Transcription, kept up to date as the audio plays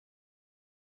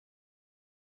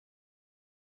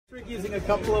Using a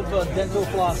couple of dental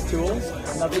floss tools,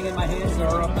 nothing in my hands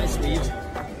or up my sleeves.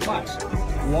 Watch.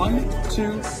 1,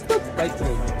 2, boop, right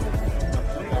through.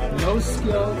 No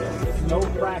skill, no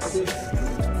practice.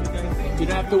 You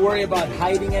don't have to worry about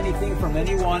hiding anything from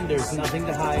anyone. There's nothing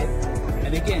to hide.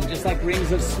 And again, just like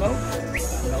rings of smoke,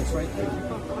 it melts right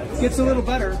through. Gets a little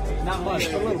better, not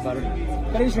much, but a little better.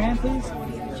 Can I use your hand, please?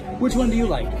 Which one do you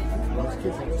like?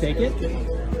 Take it.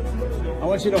 I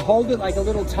want you to hold it like a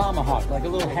little tomahawk, like a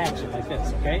little hatchet, like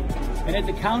this, okay? And at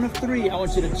the count of 3, I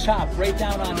want you to chop right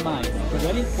down on mine.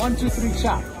 Ready? 1, 2, 3,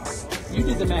 chop. You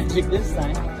did the magic this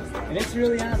time, and it's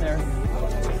really on there.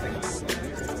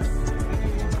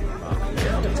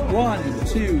 1,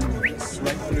 2,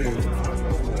 right through.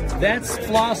 That's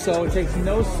Flosso. It takes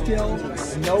no skill,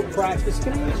 no practice.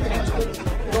 Can I use your hands, please?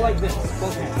 Go like this,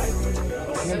 both hands.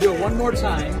 I'm gonna do it one more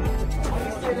time.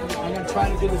 I'm gonna try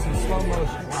to do this in slow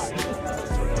motion.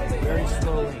 Very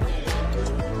slowly.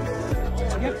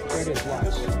 Yep, there it is,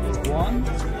 watch. 1,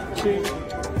 2,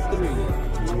 3.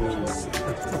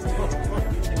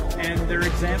 And they're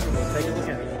examples. Take a look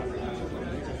at it.